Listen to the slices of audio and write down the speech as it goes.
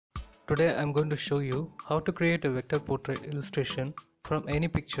Today I'm going to show you how to create a vector portrait illustration from any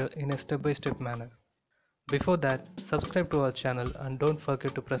picture in a step-by-step manner. Before that, subscribe to our channel and don't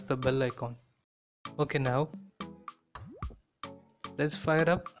forget to press the bell icon. Okay, now let's fire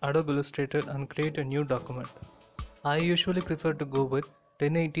up Adobe Illustrator and create a new document. I usually prefer to go with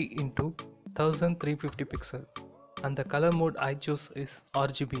 1080 into 1350 pixel and the color mode I choose is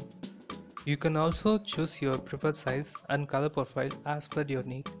RGB. You can also choose your preferred size and color profile as per your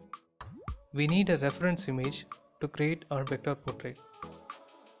need. We need a reference image to create our vector portrait.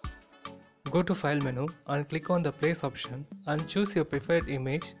 Go to File menu and click on the Place option and choose your preferred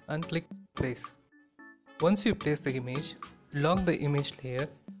image and click Place. Once you place the image, lock the image layer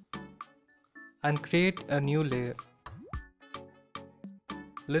and create a new layer.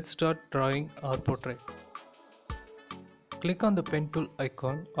 Let's start drawing our portrait. Click on the pen tool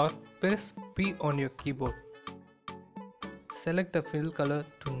icon or press P on your keyboard. Select the fill color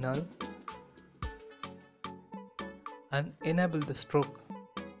to null and enable the stroke.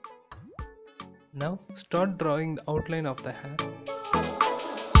 Now start drawing the outline of the hair.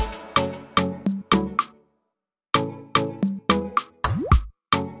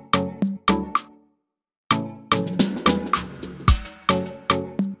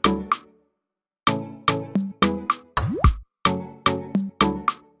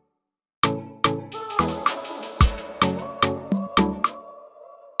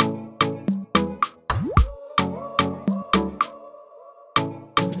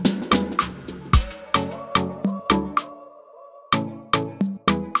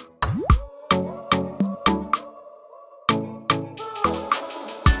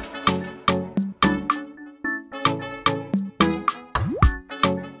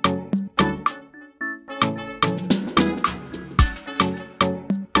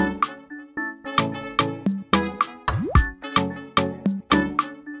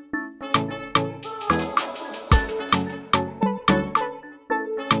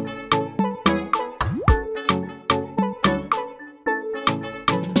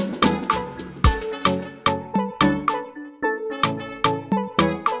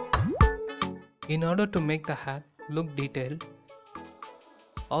 In order to make the hat look detailed,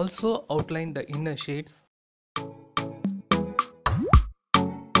 also outline the inner shades.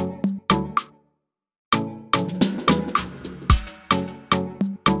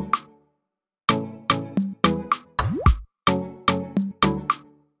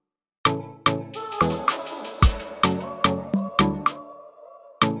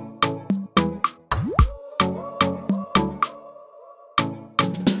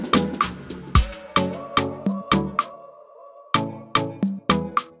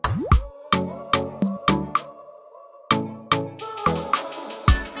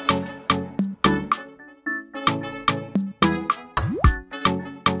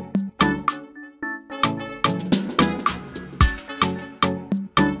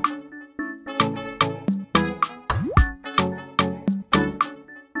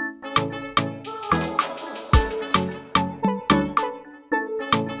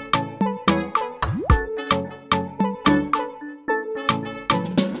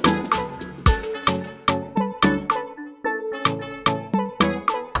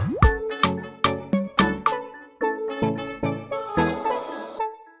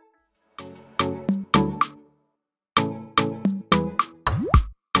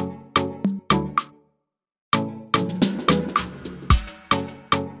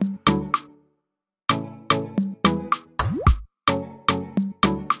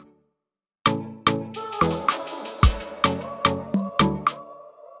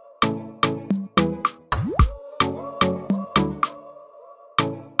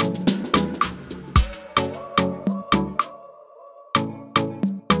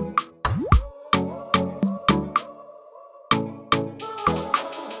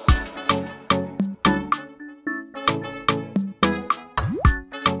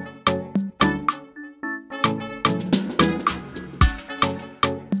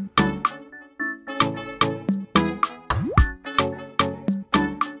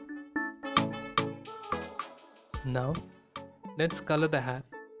 Now let's color the hat.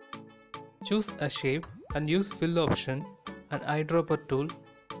 Choose a shape and use fill option and eyedropper tool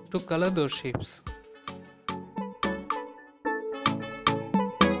to color those shapes.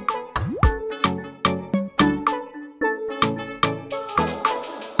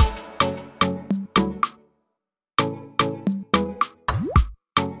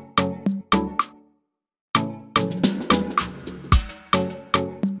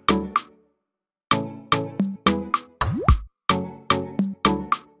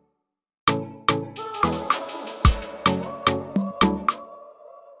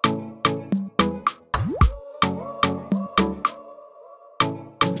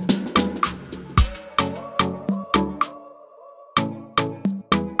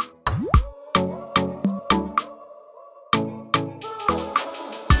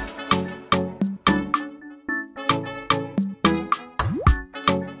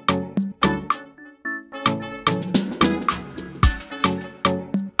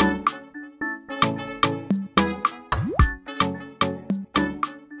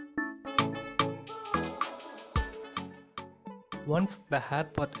 Once the hair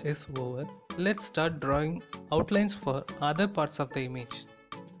part is over, let's start drawing outlines for other parts of the image.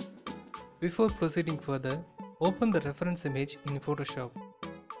 Before proceeding further, open the reference image in Photoshop.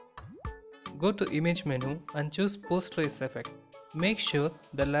 Go to Image menu and choose Posterize Effect. Make sure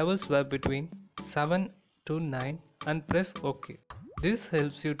the levels were between 7 to 9 and press OK. This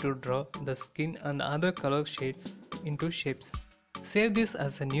helps you to draw the skin and other color shades into shapes. Save this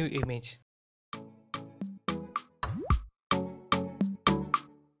as a new image.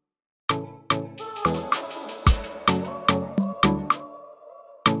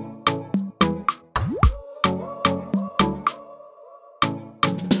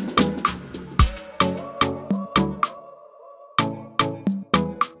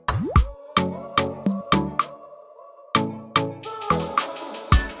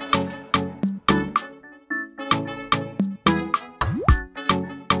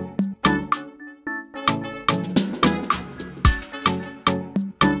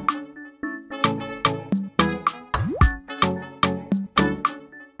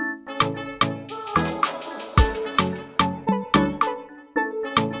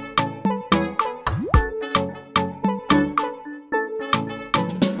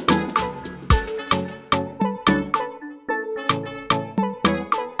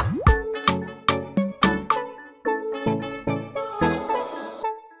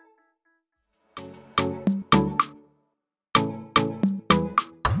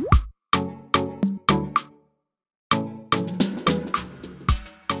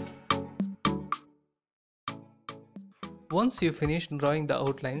 Once you finish drawing the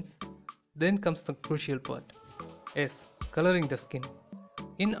outlines, then comes the crucial part. Yes, coloring the skin.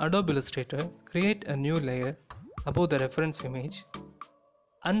 In Adobe Illustrator, create a new layer above the reference image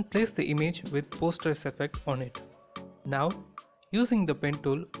and place the image with Posterize Effect on it. Now, using the pen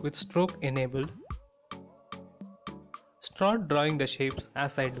tool with stroke enabled, start drawing the shapes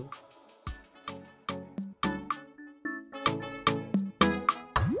as I do.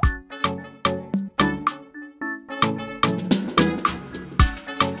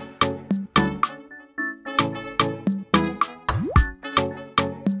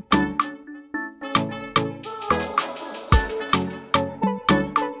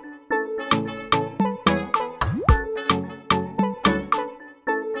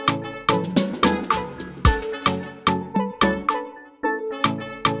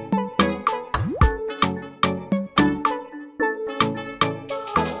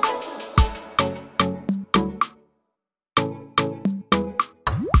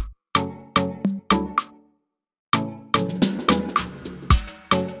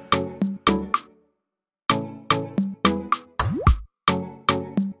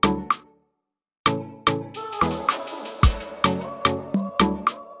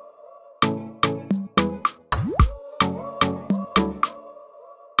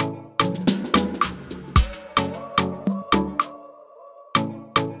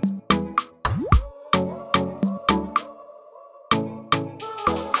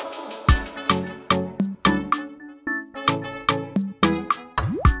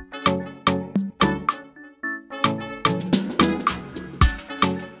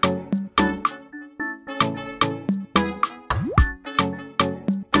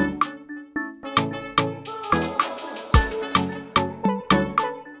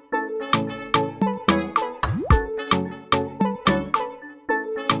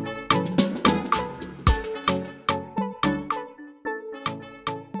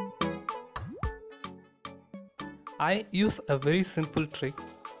 I use a very simple trick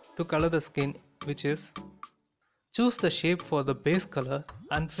to color the skin, which is choose the shape for the base color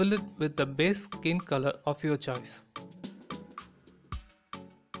and fill it with the base skin color of your choice.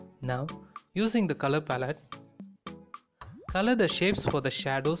 Now, using the color palette, color the shapes for the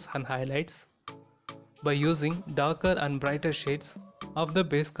shadows and highlights by using darker and brighter shades of the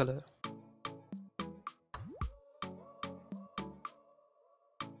base color.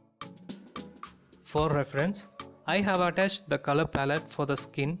 For reference, I have attached the color palette for the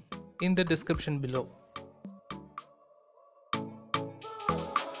skin in the description below.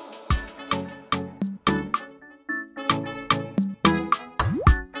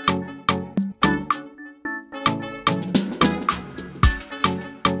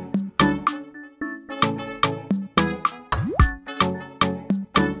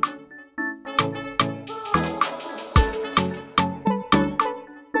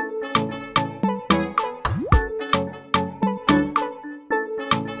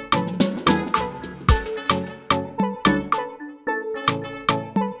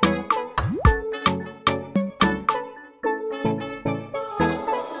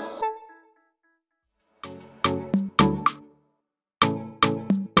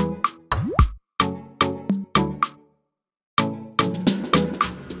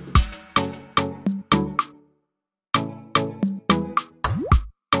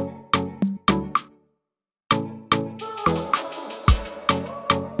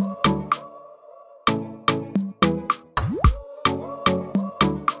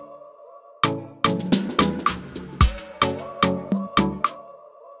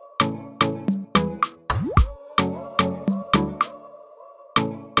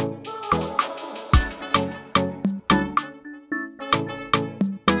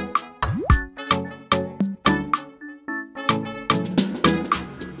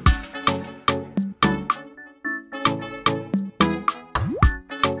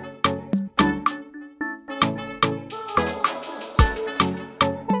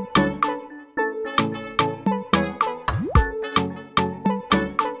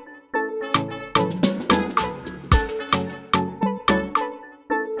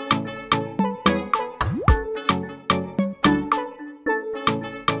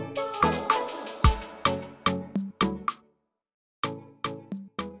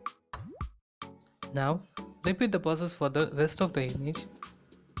 Now repeat the process for the rest of the image